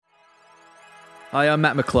Hi, I'm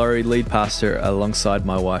Matt McClory, lead pastor alongside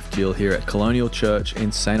my wife Jill here at Colonial Church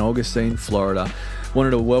in St. Augustine, Florida. Wanted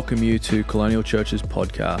to welcome you to Colonial Church's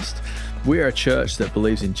podcast. We are a church that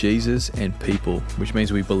believes in Jesus and people, which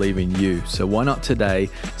means we believe in you. So why not today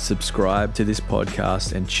subscribe to this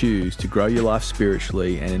podcast and choose to grow your life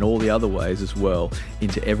spiritually and in all the other ways as well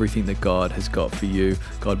into everything that God has got for you.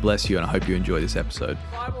 God bless you, and I hope you enjoy this episode.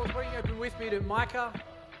 Bible, bring it open with me to Micah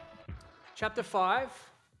chapter 5.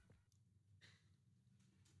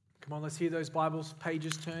 Come on, let's hear those Bibles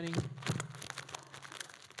pages turning.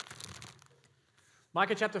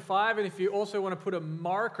 Micah chapter 5, and if you also want to put a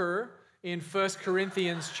marker in 1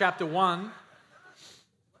 Corinthians chapter 1,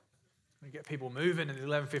 we get people moving at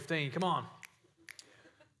 11:15. Come on.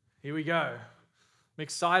 Here we go. I'm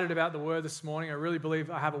excited about the word this morning. I really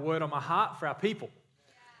believe I have a word on my heart for our people.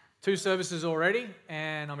 2 services already,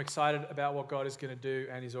 and I'm excited about what God is going to do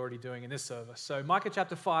and is already doing in this service. So Micah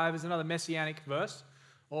chapter 5 is another messianic verse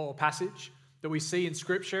or passage that we see in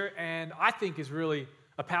Scripture, and I think is really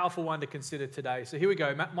a powerful one to consider today. So here we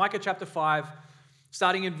go. Micah chapter 5,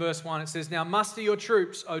 starting in verse 1, it says, "Now muster your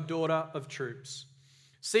troops, O daughter of troops.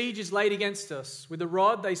 Siege is laid against us. With a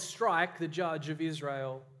rod they strike the judge of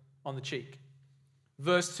Israel on the cheek."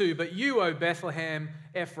 Verse 2, "But you, O Bethlehem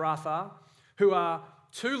Ephrathah, who are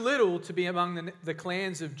too little to be among the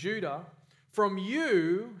clans of Judah, from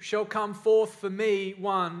you shall come forth for me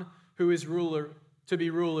one who is to be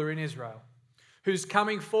ruler in Israel, whose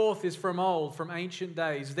coming forth is from old, from ancient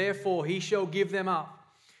days. Therefore he shall give them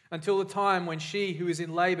up until the time when she who is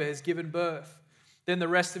in labor has given birth. Then the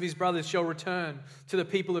rest of his brothers shall return to the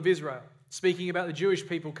people of Israel." Speaking about the Jewish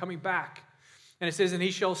people coming back. And it says, "And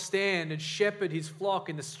he shall stand and shepherd his flock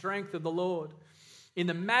in the strength of the Lord, in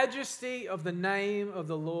the majesty of the name of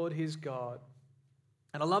the Lord his God."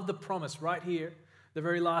 And I love the promise right here, the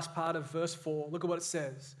very last part of verse 4. Look at what it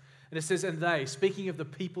says. And it says, "And they," speaking of the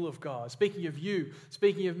people of God, speaking of you,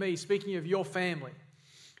 speaking of me, speaking of your family.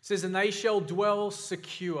 It says, "And they shall dwell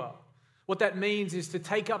secure." What that means is to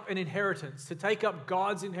take up an inheritance, to take up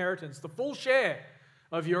God's inheritance, the full share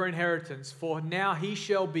of your inheritance. "For now he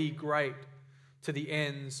shall be great to the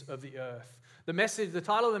ends of the earth." The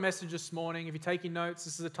title of the message this morning, if you're taking notes,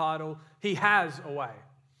 this is the title, "He Has a Way."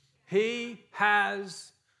 He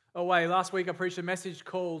has a way. Last week I preached a message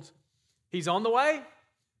called "He's on the Way."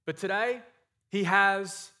 But today, he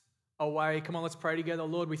has a way. Come on, let's pray together.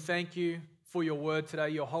 Lord, we thank you for your word today,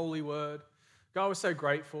 your holy word. God, we're so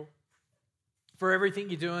grateful for everything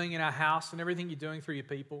you're doing in our house and everything you're doing through your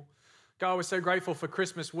people. God, we're so grateful for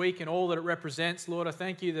Christmas week and all that it represents. Lord, I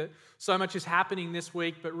thank you that so much is happening this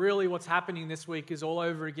week, but really what's happening this week is all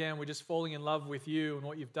over again. We're just falling in love with you and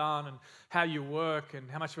what you've done and how you work and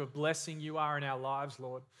how much of a blessing you are in our lives,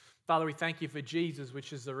 Lord. Father, we thank you for Jesus,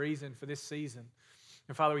 which is the reason for this season.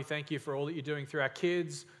 And Father, we thank you for all that you're doing through our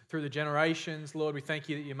kids, through the generations. Lord, we thank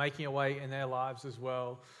you that you're making a way in their lives as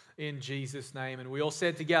well, in Jesus' name. And we all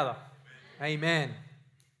said together, Amen.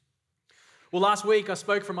 Well, last week I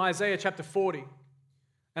spoke from Isaiah chapter 40.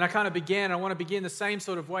 And I want to begin the same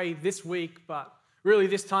sort of way this week, but really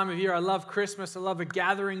this time of year I love Christmas. I love a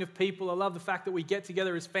gathering of people. I love the fact that we get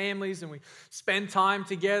together as families and we spend time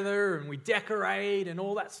together and we decorate and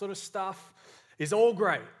all that sort of stuff is all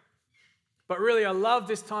great. But really, I love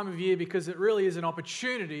this time of year because it really is an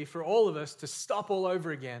opportunity for all of us to stop all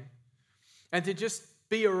over again and to just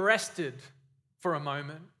be arrested for a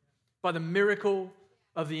moment by the miracle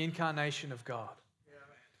of the incarnation of God.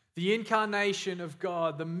 The incarnation of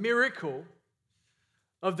God, the miracle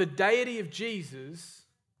of the deity of Jesus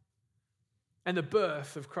and the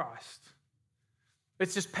birth of Christ.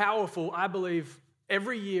 It's just powerful, I believe,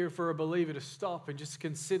 every year for a believer to stop and just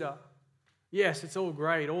consider, yes, it's all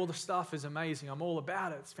great. All the stuff is amazing. I'm all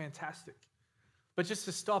about it. It's fantastic. But just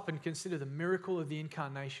to stop and consider the miracle of the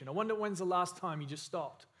incarnation. I wonder when's the last time you just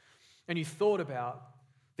stopped and you thought about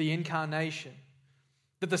the incarnation.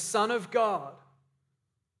 That the Son of God,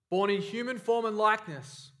 born in human form and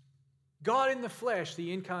likeness, God in the flesh,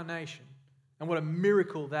 the incarnation. And what a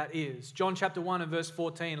miracle that is. John chapter 1 and verse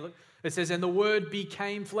 14, look, it says, "And the Word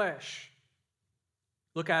became flesh."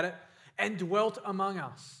 Look at it. "And dwelt among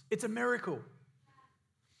us." It's a miracle.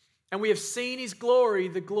 "And we have seen his glory.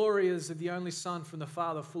 The glory is of the only Son from the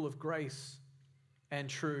Father, full of grace and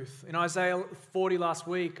truth." In Isaiah 40 last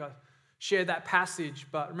week, I shared that passage,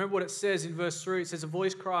 but remember what it says in verse 3. It says, "A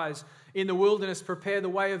voice cries, 'In the wilderness, prepare the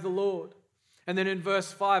way of the Lord.'" And then in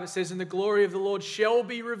verse 5, it says, "And the glory of the Lord shall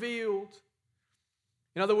be revealed."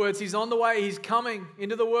 In other words, he's on the way. He's coming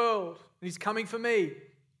into the world. And he's coming for me.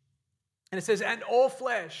 And it says, "And all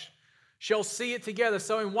flesh shall see it together."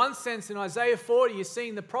 So in one sense, in Isaiah 40, you're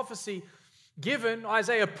seeing the prophecy given.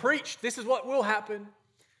 Isaiah preached, this is what will happen.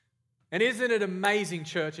 And isn't it amazing,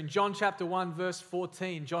 church? In John chapter 1, verse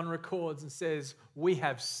 14, John records and says, we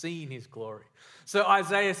have seen his glory. So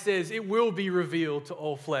Isaiah says, it will be revealed to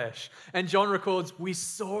all flesh. And John records, we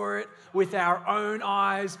saw it with our own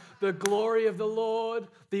eyes, the glory of the Lord,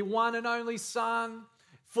 the one and only Son,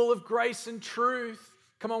 full of grace and truth.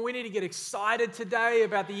 Come on, we need to get excited today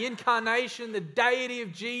about the incarnation, the deity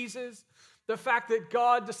of Jesus, the fact that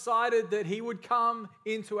God decided that he would come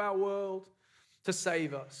into our world to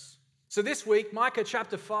save us. So this week, Micah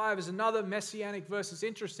chapter 5 is another messianic verse. It's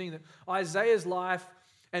interesting that Isaiah's life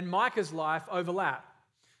and Micah's life overlap.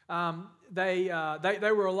 They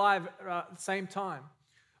were alive at the same time.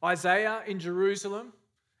 Isaiah in Jerusalem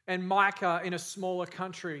and Micah in a smaller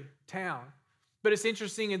country town. But it's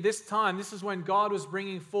interesting, in this time, this is when God was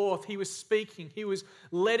bringing forth, he was speaking, he was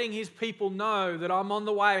letting his people know that I'm on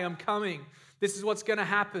the way, I'm coming. This is what's going to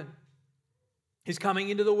happen. He's coming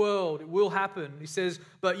into the world. It will happen. He says,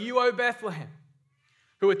 but you, O Bethlehem,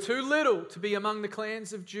 who are too little to be among the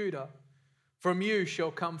clans of Judah, from you shall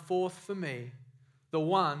come forth for me the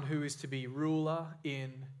one who is to be ruler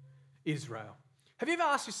in Israel. Have you ever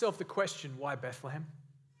asked yourself the question, why Bethlehem?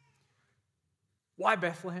 Why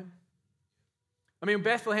Bethlehem? I mean,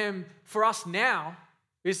 Bethlehem for us now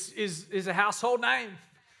is a household name.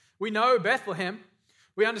 We know Bethlehem.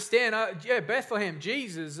 We understand, Bethlehem,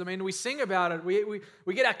 Jesus. I mean, we sing about it.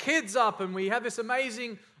 We get our kids up and we have this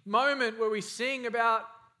amazing moment where we sing about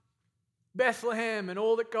Bethlehem and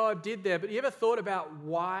all that God did there. But you ever thought about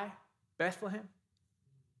why Bethlehem?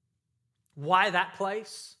 Why that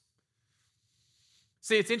place?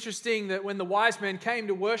 See, it's interesting that when the wise men came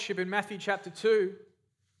to worship in Matthew chapter 2,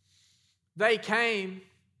 they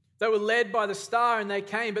were led by the star and they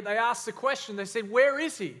came, but they asked the question, they said, where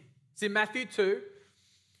is he? It's in Matthew 2.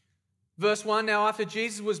 Verse 1, now after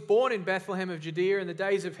Jesus was born in Bethlehem of Judea in the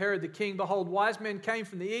days of Herod the king, behold, wise men came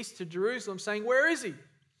from the east to Jerusalem, saying, where is he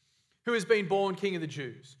who has been born King of the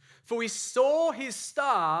Jews? For we saw his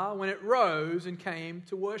star when it rose and came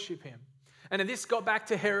to worship him. And this got back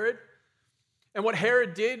to Herod. And what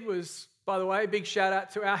Herod did was, by the way, big shout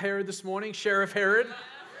out to our Herod this morning, Sheriff Herod.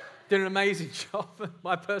 Did an amazing job,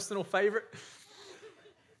 my personal favorite.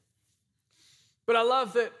 But I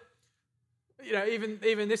love that,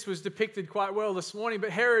 even this was depicted quite well this morning.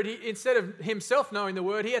 But Herod, instead of himself knowing the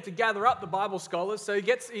word, he had to gather up the Bible scholars. So he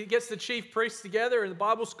gets the chief priests together and the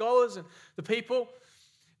Bible scholars and the people.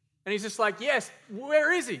 And he's just like, yes,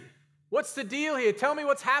 where is he? What's the deal here? Tell me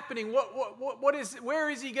what's happening. Where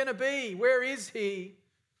is he going to be? Where is he?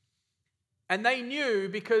 And they knew,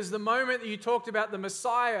 because the moment that you talked about the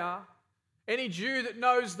Messiah, any Jew that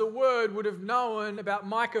knows the word would have known about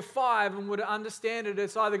Micah 5 and would understand it.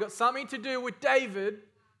 It's either got something to do with David,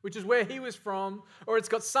 which is where he was from, or it's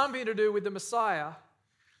got something to do with the Messiah.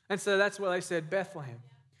 And so that's why they said Bethlehem.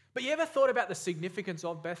 But you ever thought about the significance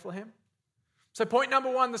of Bethlehem? So point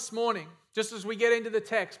number 1 this morning, just as we get into the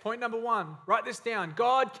text, point number 1, write this down.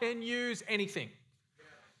 God can use anything.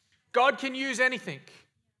 God can use anything.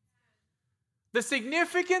 The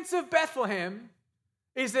significance of Bethlehem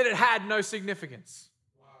is that it had no significance.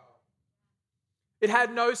 Wow. It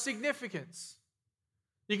had no significance.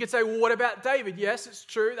 You could say, well, what about David? Yes, it's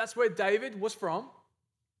true. That's where David was from.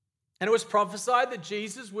 And it was prophesied that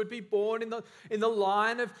Jesus would be born in the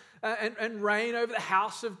line of and reign over the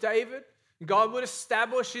house of David. God would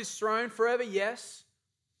establish his throne forever, yes.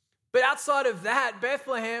 But outside of that,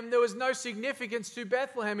 Bethlehem, there was no significance to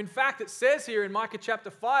Bethlehem. In fact, it says here in Micah chapter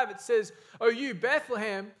 5, it says, "O you,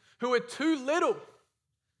 Bethlehem, who are too little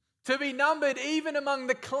to be numbered even among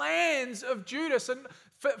the clans of Judah." So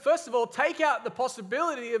first of all, take out the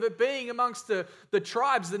possibility of it being amongst the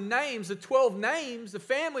tribes, the names, the 12 names, the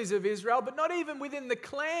families of Israel, but not even within the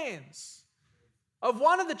clans of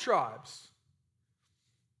one of the tribes.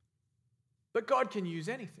 But God can use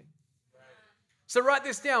anything. So write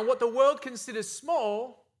this down. What the world considers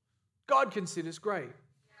small, God considers great.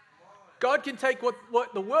 God can take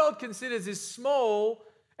what the world considers is small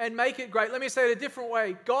and make it great. Let me say it a different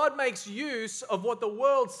way. God makes use of what the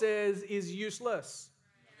world says is useless.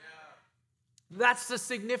 That's the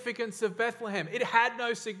significance of Bethlehem. It had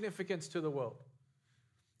no significance to the world.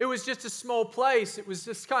 It was just a small place. It was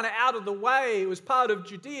just kind of out of the way. It was part of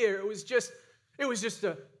Judea. It was just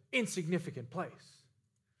an insignificant place.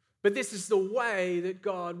 But this is the way that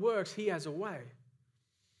God works. He has a way.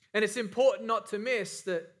 And it's important not to miss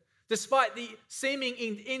that despite the seeming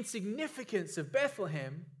insignificance of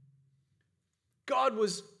Bethlehem, God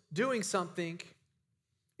was doing something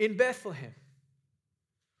in Bethlehem.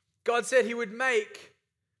 God said he would make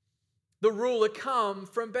the ruler come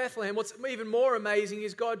from Bethlehem. What's even more amazing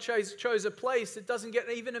is God chose a place that doesn't get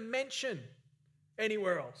even a mention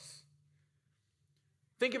anywhere else.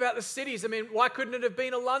 Think about the cities. I mean, why couldn't it have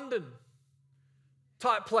been a London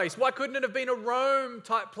type place? Why couldn't it have been a Rome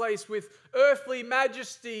type place with earthly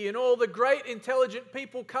majesty and all the great intelligent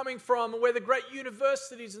people coming from, and where the great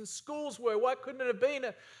universities and schools were? Why couldn't it have been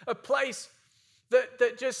a place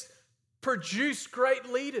that just produced great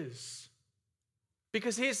leaders?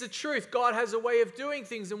 Because here's the truth. God has a way of doing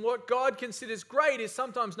things, and what God considers great is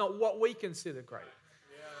sometimes not what we consider great.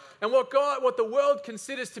 And what the world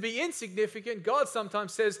considers to be insignificant, God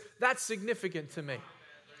sometimes says, that's significant to me.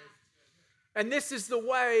 And this is the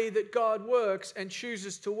way that God works and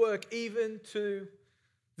chooses to work even to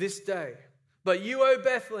this day. But you, O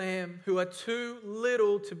Bethlehem, who are too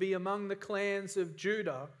little to be among the clans of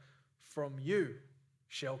Judah, from you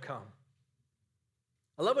shall come.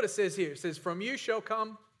 I love what it says here. It says, from you shall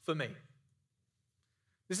come for me.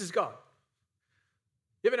 This is God.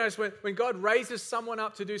 You ever notice when God raises someone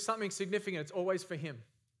up to do something significant, it's always for him,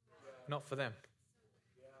 not for them.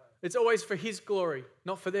 It's always for his glory,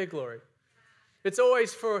 not for their glory. It's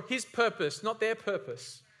always for his purpose, not their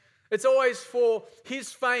purpose. It's always for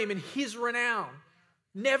his fame and his renown,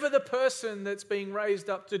 never the person that's being raised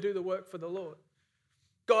up to do the work for the Lord.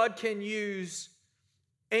 God can use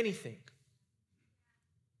anything.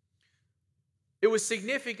 It was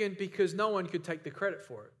significant because no one could take the credit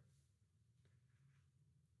for it.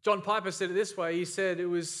 John Piper said it this way. He said it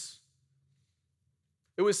was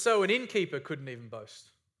so an innkeeper couldn't even boast.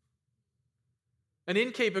 An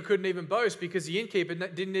innkeeper couldn't even boast because the innkeeper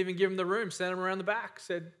didn't even give him the room, sent him around the back,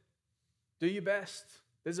 said, do your best.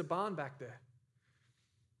 There's a barn back there.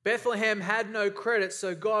 Bethlehem had no credit,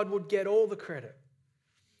 so God would get all the credit.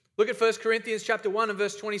 Look at 1 Corinthians chapter 1 and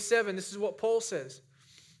verse 27. This is what Paul says.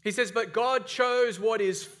 He says, but God chose what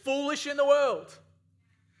is foolish in the world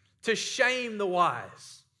to shame the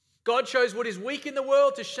wise. God chose what is weak in the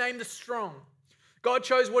world to shame the strong. God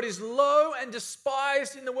chose what is low and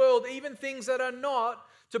despised in the world, even things that are not,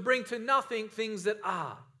 to bring to nothing things that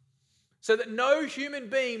are, so that no human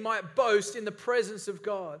being might boast in the presence of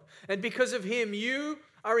God. And because of him, you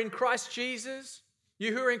are in Christ Jesus.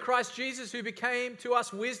 You who are in Christ Jesus, who became to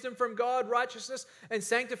us wisdom from God, righteousness and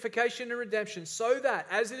sanctification and redemption, so that,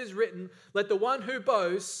 as it is written, let the one who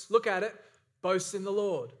boasts, look at it, boast in the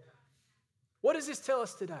Lord. What does this tell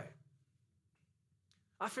us today?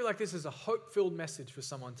 I feel like this is a hope-filled message for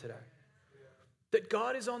someone today. That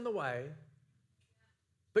God is on the way,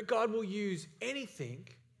 but God will use anything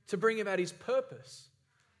to bring about his purpose.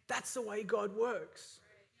 That's the way God works.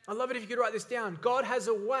 I love it if you could write this down. God has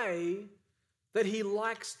a way that he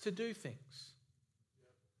likes to do things.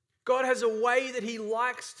 God has a way that he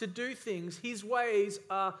likes to do things. His ways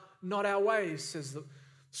are not our ways, says the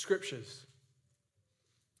scriptures.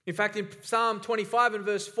 In fact, in Psalm 25 and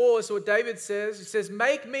verse 4, this is what David says. He says,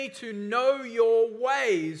 make me to know your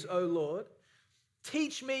ways, O Lord.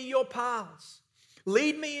 Teach me your paths.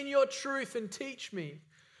 Lead me in your truth and teach me.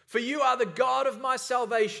 For you are the God of my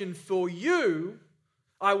salvation. For you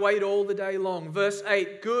I wait all the day long. Verse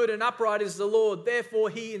 8, good and upright is the Lord. Therefore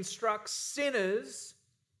he instructs sinners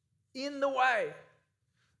in the way.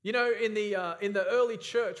 You know, in the early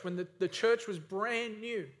church, when the church was brand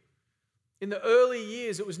new, in the early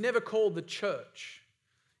years, it was never called the church.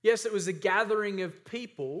 Yes, it was a gathering of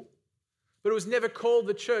people, but it was never called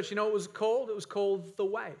the church. You know what it was called? It was called the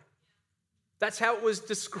way. That's how it was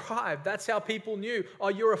described. That's how people knew, oh,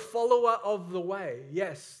 you're a follower of the way.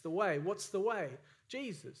 Yes, the way. What's the way?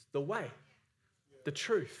 Jesus, the way, the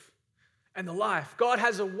truth, and the life. God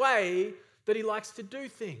has a way that he likes to do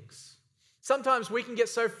things. Sometimes we can get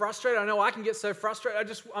so frustrated. I know I can get so frustrated.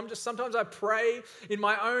 Sometimes I pray in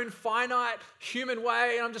my own finite human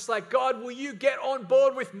way, and I'm just like, God, will you get on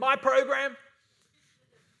board with my program?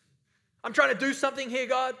 I'm trying to do something here,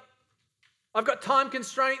 God. I've got time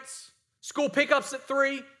constraints. School pickups at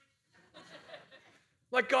 3.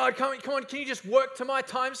 Like, God, come on, can you just work to my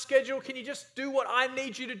time schedule? Can you just do what I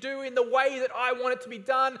need you to do in the way that I want it to be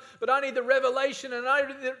done? But I need the revelation and I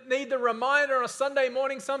need the reminder on a Sunday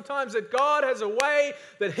morning sometimes that God has a way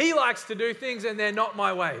that he likes to do things and they're not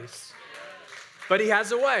my ways. But he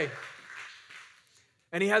has a way.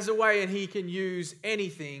 And he has a way and he can use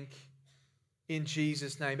anything in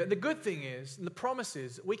Jesus' name. But the good thing is, and the promise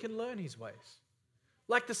is, we can learn his ways.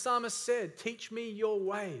 Like the psalmist said, teach me your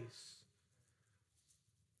ways.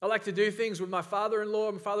 I like to do things with my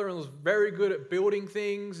father-in-law. My father-in-law is very good at building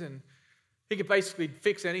things, and he could basically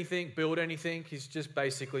fix anything, build anything. He's just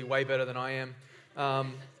basically way better than I am.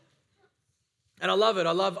 And I love it.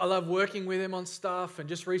 I love working with him on stuff. And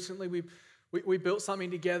just recently, we built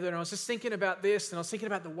something together, and I was just thinking about this, and I was thinking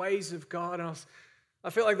about the ways of God, and I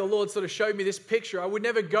feel like the Lord sort of showed me this picture. I would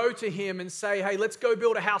never go to him and say, hey, let's go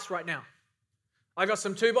build a house right now. I got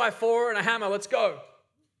some 2x4 and a hammer, let's go.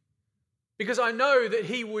 Because I know that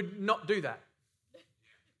he would not do that.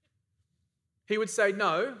 He would say,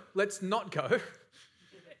 no, let's not go.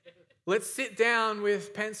 Let's sit down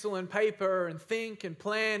with pencil and paper and think and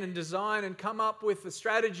plan and design and come up with a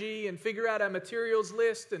strategy and figure out our materials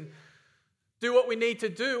list and do what we need to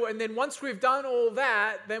do. And then once we've done all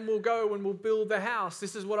that, then we'll go and we'll build the house.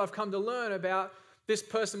 This is what I've come to learn about this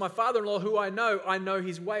person, my father-in-law, who I know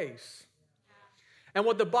his ways. And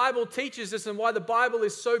what the Bible teaches us and why the Bible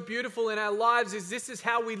is so beautiful in our lives is this is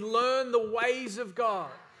how we learn the ways of God.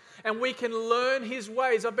 And we can learn his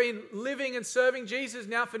ways. I've been living and serving Jesus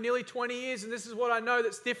now for nearly 20 years, and this is what I know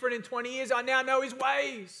that's different in 20 years. I now know his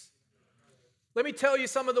ways. Let me tell you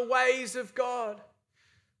some of the ways of God.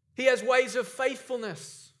 He has ways of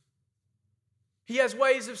faithfulness. He has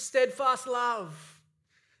ways of steadfast love.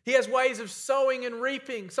 He has ways of sowing and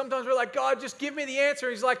reaping. Sometimes we're like, God, just give me the answer.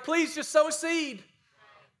 He's like, please just sow a seed.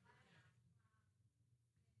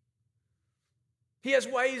 He has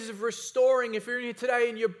ways of restoring. If you're in here today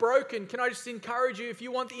and you're broken, can I just encourage you, if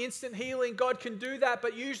you want the instant healing, God can do that.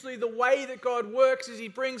 But usually the way that God works is he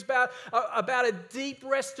brings about a deep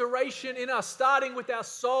restoration in us, starting with our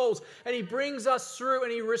souls. And he brings us through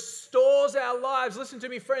and he restores our lives. Listen to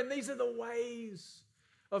me, friend. These are the ways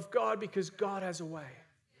of God because God has a way.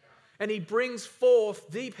 And he brings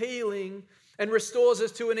forth deep healing and restores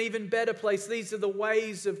us to an even better place. These are the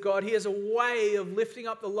ways of God. He has a way of lifting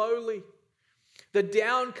up the lowly. The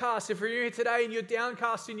downcast, if you're here today and you're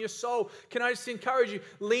downcast in your soul, can I just encourage you,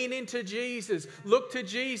 lean into Jesus, look to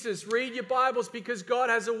Jesus, read your Bibles because God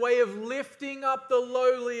has a way of lifting up the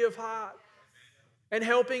lowly of heart and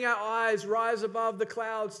helping our eyes rise above the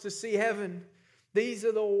clouds to see heaven. These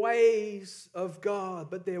are the ways of God,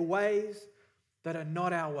 but they're ways that are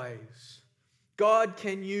not our ways. God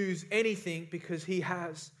can use anything because he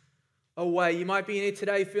has a way. You might be in here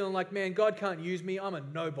today feeling like, man, God can't use me. I'm a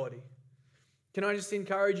nobody. Can I just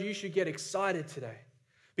encourage you, you should get excited today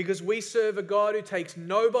because we serve a God who takes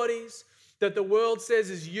nobodies that the world says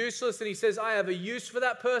is useless and he says, I have a use for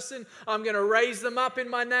that person. I'm going to raise them up in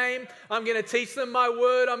my name. I'm going to teach them my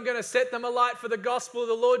word. I'm going to set them alight for the gospel of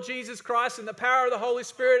the Lord Jesus Christ and the power of the Holy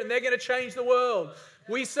Spirit, and they're going to change the world.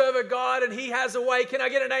 We serve a God and he has a way. Can I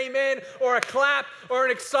get an amen or a clap or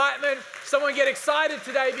an excitement? Someone get excited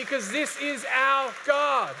today because this is our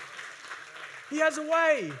God. He has a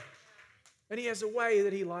way. And he has a way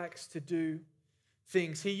that he likes to do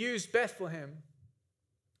things. He used Bethlehem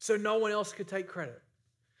so no one else could take credit.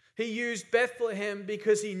 He used Bethlehem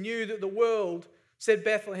because he knew that the world said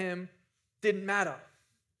Bethlehem didn't matter.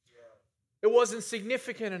 It wasn't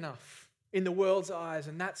significant enough in the world's eyes,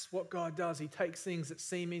 and that's what God does. He takes things that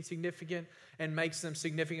seem insignificant and makes them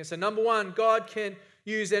significant. So number one, God can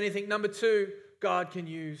use anything. Number two, God can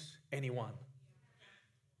use anyone.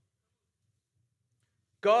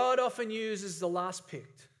 God often uses the last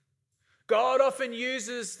picked. God often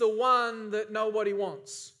uses the one that nobody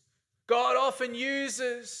wants. God often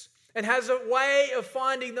uses and has a way of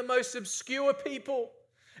finding the most obscure people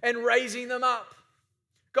and raising them up.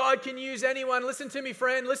 God can use anyone. Listen to me,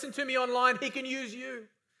 friend. Listen to me online. He can use you.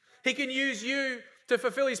 He can use you to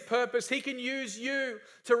fulfill his purpose. He can use you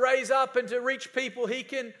to raise up and to reach people. He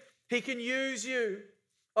can use you.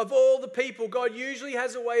 Of all the people, God usually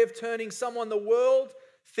has a way of turning someone the world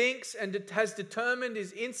thinks and has determined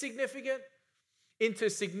is insignificant into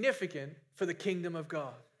significant for the kingdom of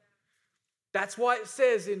God. That's why it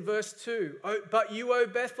says in verse 2, but you, O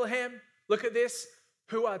Bethlehem, look at this,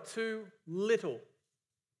 who are too little.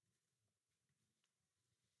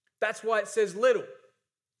 That's why it says little.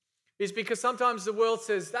 Is because sometimes the world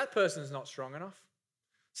says that person's not strong enough.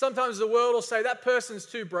 Sometimes the world will say that person's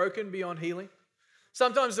too broken beyond healing.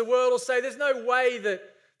 Sometimes the world will say there's no way that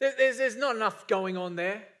there's not enough going on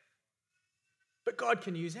there. But God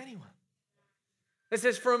can use anyone. It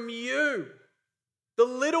says from you, the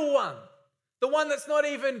little one, the one that's not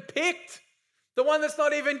even picked, the one that's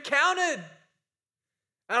not even counted.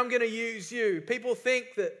 And I'm going to use you.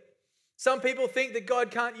 Some people think that God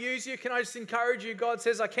can't use you. Can I just encourage you? God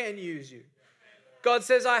says, I can use you. God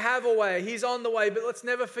says, I have a way. He's on the way. But let's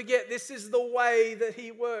never forget, this is the way that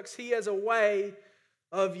he works. He has a way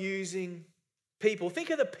of using people. Think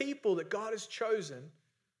of the people that God has chosen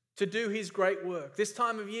to do his great work. This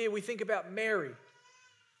time of year, we think about Mary.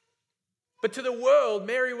 But to the world,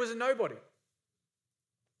 Mary was a nobody.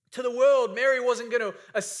 To the world, Mary wasn't going to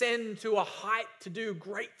ascend to a height to do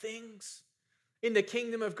great things in the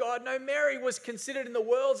kingdom of God. No, Mary was considered in the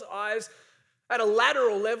world's eyes at a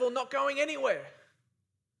lateral level, not going anywhere.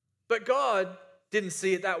 But God didn't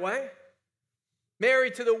see it that way. Mary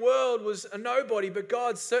to the world was a nobody, but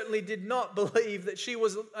God certainly did not believe that she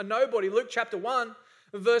was a nobody. Luke chapter 1,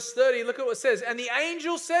 verse 30, look at what it says. And the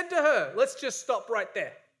angel said to her, let's just stop right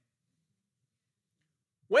there.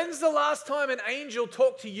 When's the last time an angel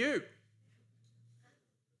talked to you?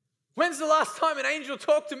 When's the last time an angel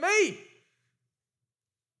talked to me?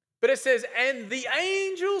 But it says, and the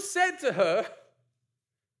angel said to her,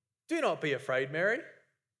 do not be afraid, Mary,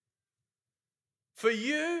 for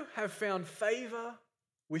you have found favor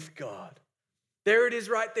with God. There it is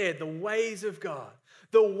right there, the ways of God.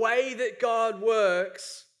 The way that God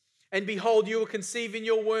works. And behold, you will conceive in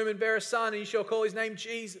your womb and bear a son, and you shall call his name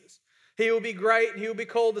Jesus. He will be great, and he will be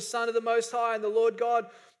called the Son of the Most High, and the Lord God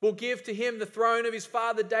will give to him the throne of his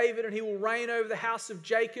father David, and he will reign over the house of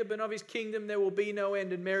Jacob, and of his kingdom there will be no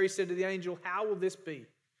end. And Mary said to the angel, how will this be,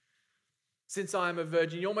 since I am a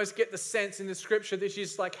virgin? You almost get the sense in the scripture that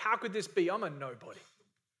she's like, how could this be? I'm a nobody.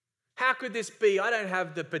 How could this be? I don't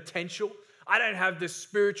have the potential. I don't have this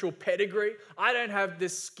spiritual pedigree. I don't have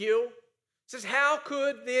this skill. It says, how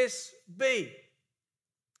could this be?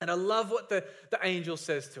 And I love what the angel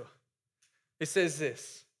says to her. It says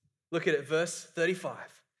this. Look at it, verse 35.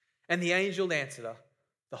 And the angel answered her,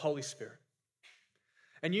 the Holy Spirit.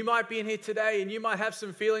 And you might be in here today and you might have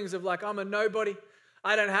some feelings of like, I'm a nobody.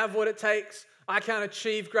 I don't have what it takes. I can't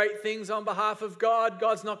achieve great things on behalf of God.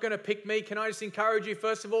 God's not going to pick me. Can I just encourage you,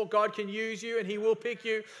 first of all, God can use you and he will pick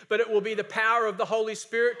you, but it will be the power of the Holy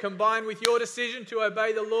Spirit combined with your decision to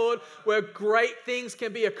obey the Lord where great things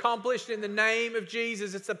can be accomplished in the name of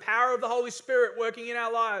Jesus. It's the power of the Holy Spirit working in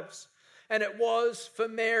our lives. And it was for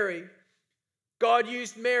Mary. God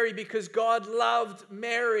used Mary because God loved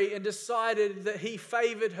Mary and decided that he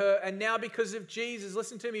favored her. And now because of Jesus,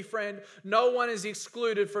 listen to me, friend, no one is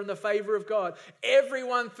excluded from the favor of God.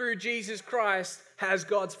 Everyone through Jesus Christ has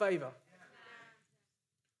God's favor.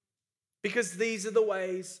 Because these are the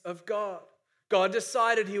ways of God. God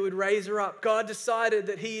decided he would raise her up. God decided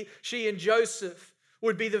that she and Joseph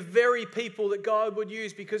would be the very people that God would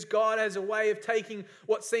use, because God has a way of taking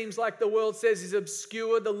what seems like the world says is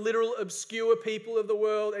obscure, the literal obscure people of the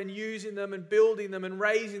world, and using them and building them and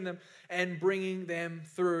raising them and bringing them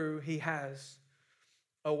through. He has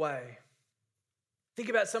a way. Think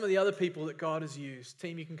about some of the other people that God has used.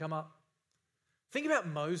 Team, you can come up. Think about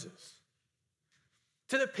Moses.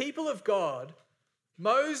 To the people of God,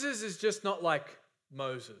 Moses is just not like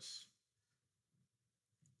Moses.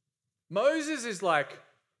 Moses is like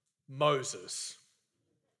Moses.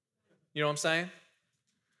 You know what I'm saying?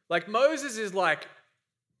 Like Moses is like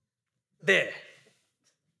there.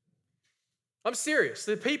 I'm serious.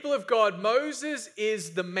 The people of God, Moses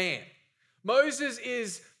is the man. Moses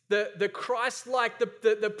is the Christ-like,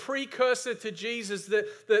 the precursor to Jesus,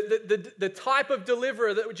 the type of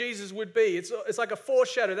deliverer that Jesus would be. It's like a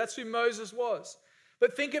foreshadow. That's who Moses was.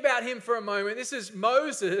 But think about him for a moment. This is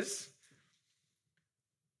Moses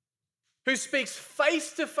who speaks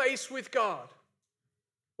face to face with God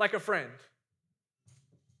like a friend.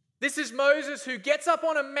 This is Moses who gets up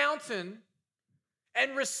on a mountain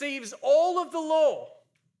and receives all of the law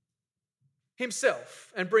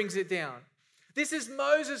himself and brings it down. This is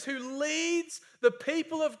Moses who leads the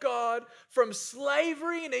people of God from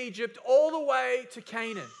slavery in Egypt all the way to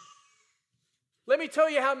Canaan. Let me tell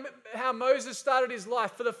you how Moses started his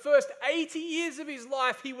life. For the first 80 years of his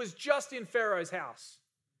life, he was just in Pharaoh's house.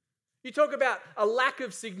 You talk about a lack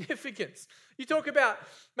of significance. You talk about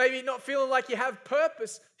maybe not feeling like you have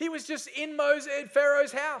purpose. He was just in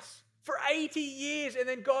Pharaoh's house for 80 years, and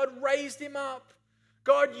then God raised him up.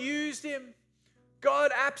 God used him.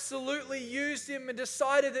 God absolutely used him and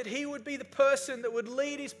decided that he would be the person that would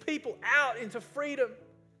lead his people out into freedom.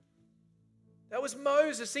 That was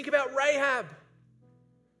Moses. Think about Rahab.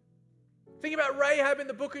 Think about Rahab in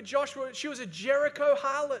the book of Joshua. She was a Jericho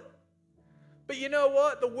harlot. But you know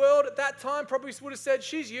what? The world at that time probably would have said,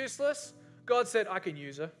 she's useless. God said, I can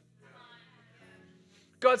use her.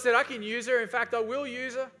 God said, I can use her. In fact, I will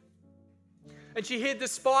use her. And she hid the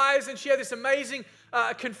spies, and she had this amazing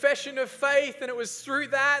confession of faith. And it was through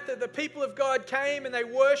that the people of God came and they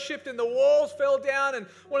worshipped and the walls fell down. And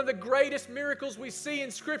one of the greatest miracles we see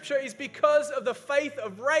in Scripture is because of the faith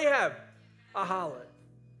of Rahab, a harlot.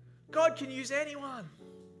 God can use anyone.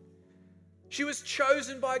 She was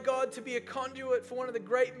chosen by God to be a conduit for one of the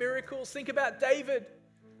great miracles. Think about David.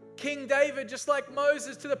 King David, just like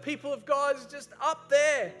Moses, to the people of God, is just up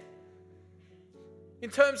there in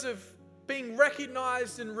terms of being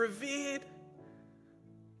recognized and revered.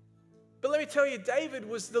 But let me tell you, David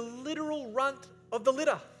was the literal runt of the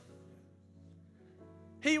litter.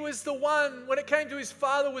 He was the one, when it came to his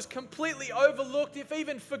father, was completely overlooked, if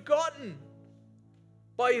even forgotten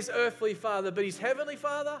by his earthly father. But his heavenly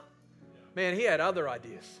father, man, he had other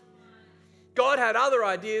ideas. God had other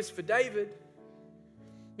ideas for David.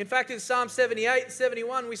 In fact, in Psalm 78 and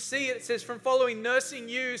 71, we see it. It says, from following nursing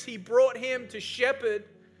ewes, he brought him to shepherd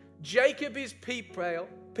Jacob his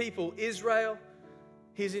people, Israel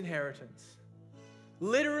his inheritance.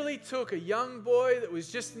 Literally took a young boy that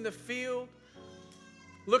was just in the field,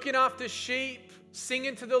 looking after sheep,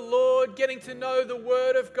 singing to the Lord, getting to know the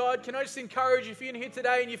Word of God. Can I just encourage you, if you're in here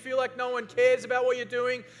today and you feel like no one cares about what you're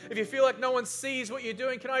doing, if you feel like no one sees what you're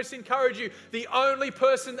doing, can I just encourage you, the only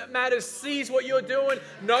person that matters sees what you're doing,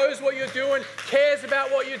 knows what you're doing, cares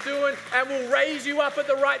about what you're doing, and will raise you up at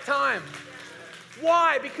the right time.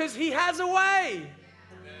 Why? Because He has a way,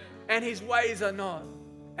 and His ways are not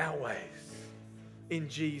our ways. In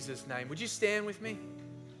Jesus' name. Would you stand with me?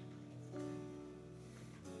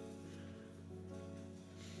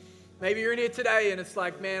 Maybe you're in here today and it's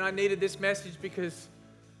like, man, I needed this message because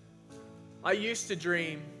I used to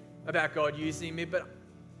dream about God using me. But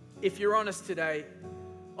if you're honest today,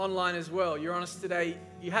 online as well, you're honest today,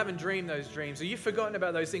 you haven't dreamed those dreams, or you've forgotten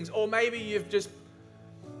about those things, or maybe you've just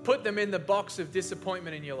put them in the box of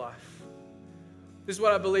disappointment in your life. This is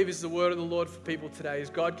what I believe is the word of the Lord for people today, is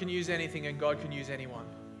God can use anything and God can use anyone.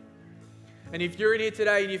 And if you're in here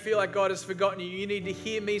today and you feel like God has forgotten you, you need to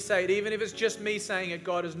hear me say it. Even if it's just me saying it,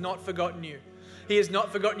 God has not forgotten you. He has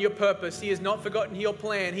not forgotten your purpose. He has not forgotten your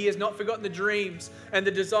plan. He has not forgotten the dreams and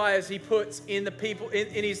the desires He puts in the people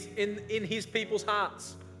in His people's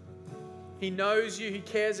hearts. He knows you. He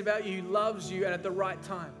cares about you. He loves you. And at the right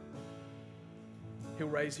time, He'll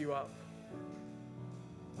raise you up.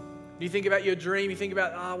 You think about your dream. You think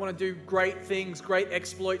about, I want to do great things, great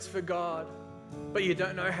exploits for God, but you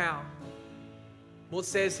don't know how. Well, it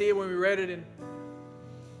says here when we read it in,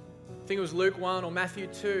 I think it was Luke 1 or Matthew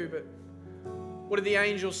 2, but what did the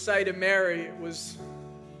angels say to Mary? It was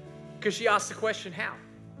because she asked the question, how?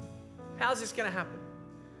 How's this going to happen?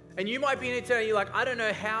 And you might be in here today and you're like, I don't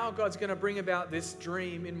know how God's going to bring about this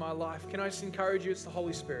dream in my life. Can I just encourage you? It's the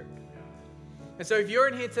Holy Spirit. And so if you're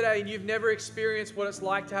in here today and you've never experienced what it's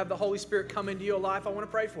like to have the Holy Spirit come into your life, I want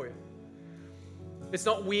to pray for you. It's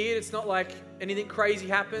not weird. It's not like anything crazy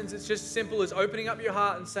happens. It's just simple as opening up your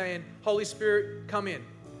heart and saying, Holy Spirit, come in.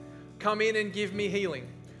 Come in and give me healing.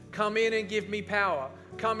 Come in and give me power.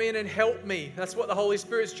 Come in and help me. That's what the Holy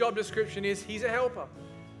Spirit's job description is. He's a helper.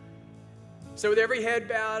 So with every head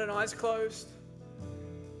bowed and eyes closed,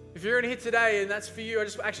 if you're in here today and that's for you, I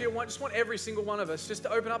just want every single one of us just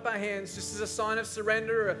to open up our hands just as a sign of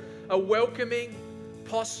surrender, a welcoming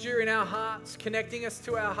posture in our hearts, connecting us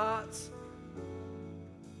to our hearts.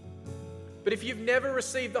 But if you've never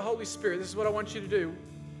received the Holy Spirit, this is what I want you to do.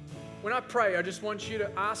 When I pray, I just want you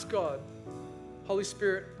to ask God, Holy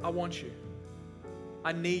Spirit, I want you.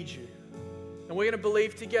 I need you. And we're going to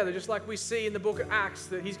believe together, just like we see in the book of Acts,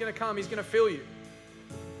 that He's going to come, He's going to fill you.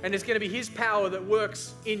 And it's going to be His power that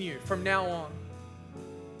works in you from now on.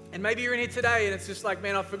 And maybe you're in here today and it's just like,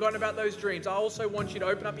 man, I've forgotten about those dreams. I also want you to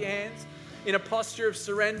open up your hands in a posture of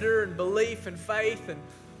surrender and belief and faith and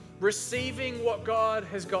receiving what God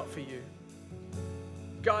has got for you.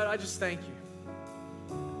 God, I just thank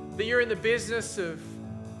you that you're in the business of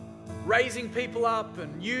raising people up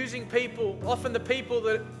and using people, often the people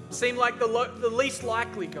that seem like the least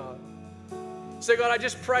likely, God. So God, I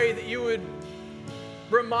just pray that you would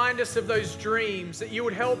remind us of those dreams, that you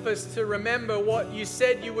would help us to remember what you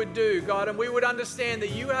said you would do, God, and we would understand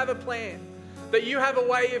that you have a plan, that you have a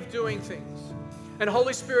way of doing things. And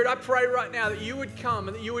Holy Spirit, I pray right now that you would come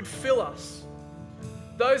and that you would fill us.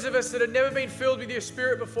 Those of us that have never been filled with your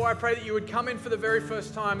Spirit before, I pray that you would come in for the very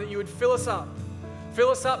first time, that you would fill us up. Fill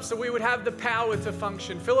us up so we would have the power to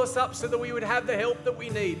function. Fill us up so that we would have the help that we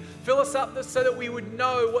need. Fill us up so that we would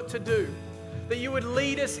know what to do. That you would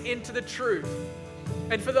lead us into the truth.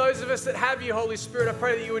 And for those of us that have you, Holy Spirit, I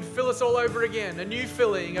pray that you would fill us all over again. A new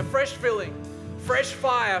filling, a fresh filling, fresh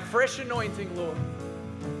fire, fresh anointing, Lord,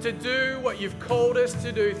 to do what you've called us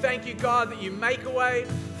to do. Thank you, God, that you make a way.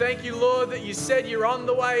 Thank you, Lord, that you said you're on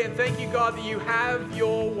the way. And thank you, God, that you have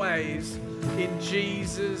your ways in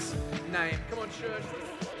Jesus' name. Come on, church.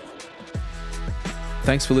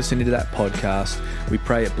 Thanks for listening to that podcast. We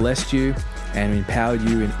pray it blessed you and empowered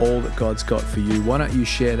you in all that God's got for you. Why don't you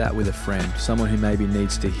share that with a friend, someone who maybe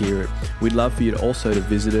needs to hear it? We'd love for you to also to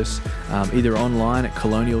visit us either online at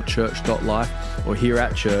colonialchurch.life or here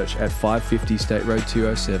at church at 550 State Road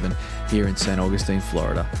 207 here in St. Augustine,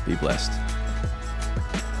 Florida. Be blessed.